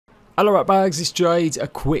Hello ratbags, it's Jade. A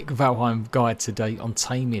quick Valheim guide today on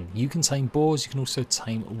taming. You can tame boars, you can also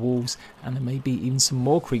tame wolves, and there may be even some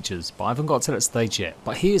more creatures, but I haven't got to that stage yet.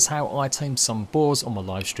 But here's how I tamed some boars on my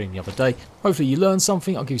live stream the other day. Hopefully you learned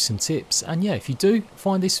something, I'll give you some tips, and yeah, if you do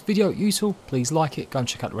find this video useful, please like it, go and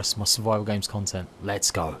check out the rest of my survival games content. Let's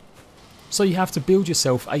go. So you have to build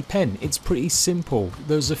yourself a pen. It's pretty simple.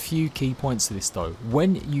 There's a few key points to this though.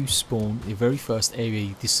 When you spawn, the very first area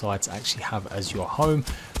you decide to actually have as your home,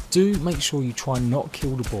 do make sure you try and not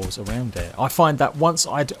kill the boars around there. I find that once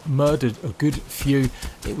I'd murdered a good few,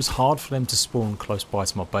 it was hard for them to spawn close by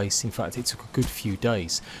to my base. In fact, it took a good few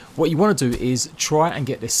days. What you want to do is try and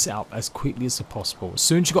get this set up as quickly as possible. As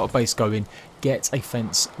soon as you've got a base going, get a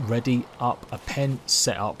fence ready up, a pen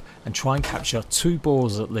set up, and try and capture 2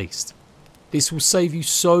 boars at least. This will save you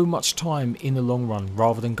so much time in the long run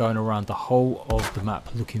rather than going around the whole of the map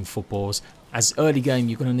looking for boars. As early game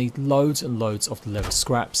you're going to need loads and loads of the leather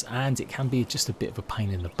scraps and it can be just a bit of a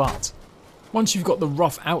pain in the butt. Once you've got the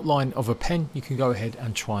rough outline of a pen, you can go ahead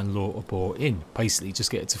and try and lure a boar in. Basically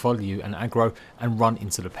just get it to follow you and aggro and run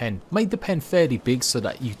into the pen. Make the pen fairly big so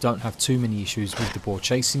that you don't have too many issues with the boar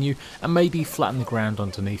chasing you, and maybe flatten the ground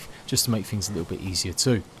underneath just to make things a little bit easier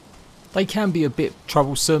too. They can be a bit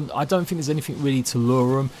troublesome. I don't think there's anything really to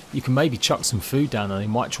lure them. You can maybe chuck some food down and they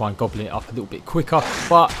might try and gobble it up a little bit quicker,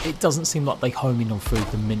 but it doesn't seem like they home in on food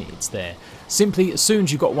the minute it's there. Simply, as soon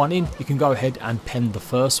as you've got one in, you can go ahead and pen the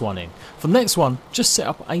first one in. For the next one, just set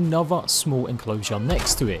up another small enclosure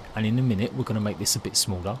next to it, and in a minute we're going to make this a bit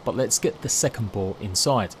smaller, but let's get the second boar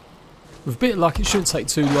inside. With a bit of luck, it shouldn't take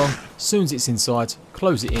too long. As soon as it's inside,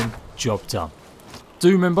 close it in, job done.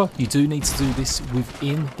 Do remember, you do need to do this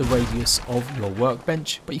within the radius of your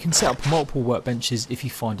workbench, but you can set up multiple workbenches if you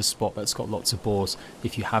find a spot that's got lots of boars,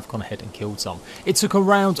 if you have gone ahead and killed some. It took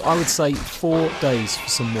around, I would say, 4 days for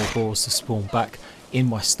some more boars to spawn back in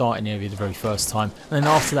my starting area the very first time, and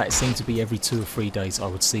then after that it seemed to be every 2 or 3 days I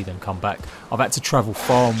would see them come back. I've had to travel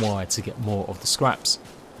far and wide to get more of the scraps.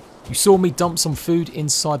 You saw me dump some food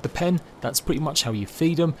inside the pen. That's pretty much how you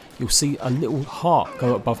feed them. You'll see a little heart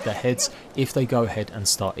go above their heads if they go ahead and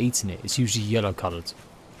start eating it. It's usually yellow coloured.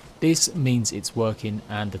 This means it's working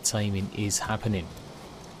and the taming is happening.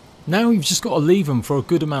 Now you've just got to leave them for a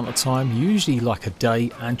good amount of time, usually like a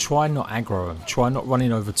day, and try not aggro them. Try not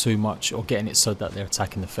running over too much or getting it so that they're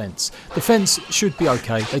attacking the fence. The fence should be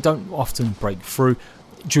okay. They don't often break through.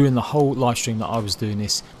 During the whole live stream that I was doing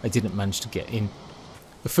this, they didn't manage to get in.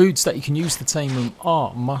 The foods that you can use to tame them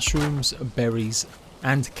are mushrooms, berries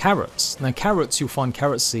and carrots. Now carrots, you'll find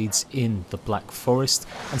carrot seeds in the Black Forest,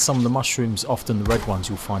 and some of the mushrooms, often the red ones,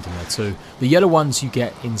 you'll find in there too. The yellow ones you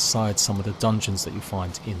get inside some of the dungeons that you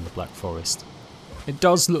find in the Black Forest. It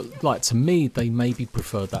does look like to me they maybe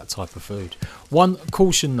prefer that type of food. One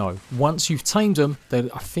caution though, once you've tamed them,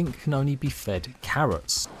 they I think can only be fed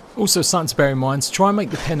carrots. Also something to bear in mind, try and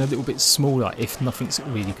make the pen a little bit smaller if nothing's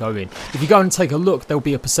really going. If you go and take a look, there'll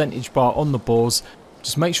be a percentage bar on the boars.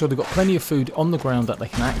 Just make sure they've got plenty of food on the ground that they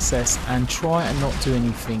can access, and try and not do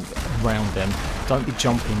anything around them. Don't be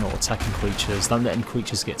jumping or attacking creatures, don't let any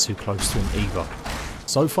creatures get too close to them either.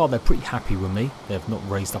 So far they're pretty happy with me, they've not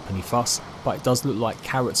raised up any fuss, but it does look like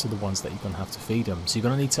carrots are the ones that you're going to have to feed them, so you're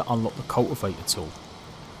going to need to unlock the cultivator tool.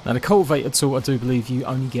 Now the cultivator tool I do believe you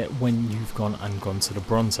only get when you've gone to the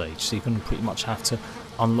Bronze Age, so you're going to pretty much have to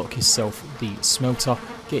unlock yourself the smelter,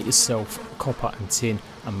 get yourself copper and tin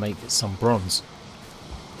and make some bronze.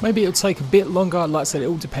 Maybe it'll take a bit longer, like I said, it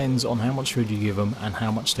all depends on how much food you give them and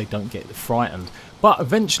how much they don't get frightened. But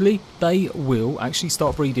eventually they will actually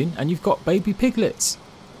start breeding and you've got baby piglets.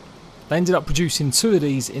 They ended up producing 2 of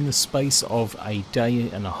these in the space of a day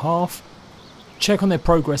and a half. Check on their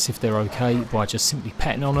progress if they're okay by just simply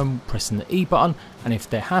petting on them, pressing the E button, and if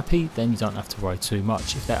they're happy then you don't have to worry too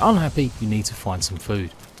much. If they're unhappy you need to find some food.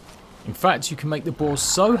 In fact, you can make the boars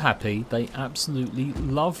so happy they absolutely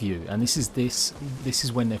love you, and this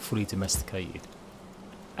is when they're fully domesticated.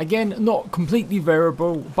 Again, not completely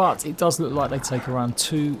variable, but it does look like they take around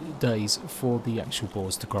 2 days for the actual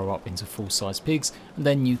boars to grow up into full-size pigs, and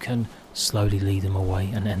then you can slowly lead them away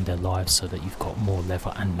and end their lives so that you've got more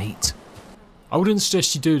leather and meat. I wouldn't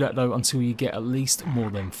suggest you do that though until you get at least more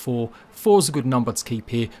than 4. 4's a good number to keep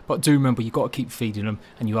here, but do remember you've got to keep feeding them,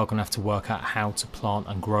 and you are going to have to work out how to plant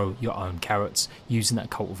and grow your own carrots using that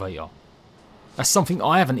cultivator. That's something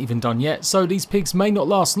I haven't even done yet, so these pigs may not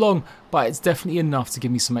last long, but it's definitely enough to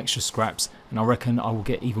give me some extra scraps, and I reckon I will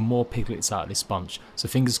get even more piglets out of this bunch, so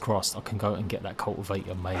fingers crossed I can go and get that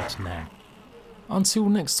cultivator made now. Until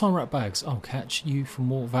next time ratbags, I'll catch you for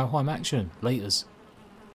more Valheim action. Laters.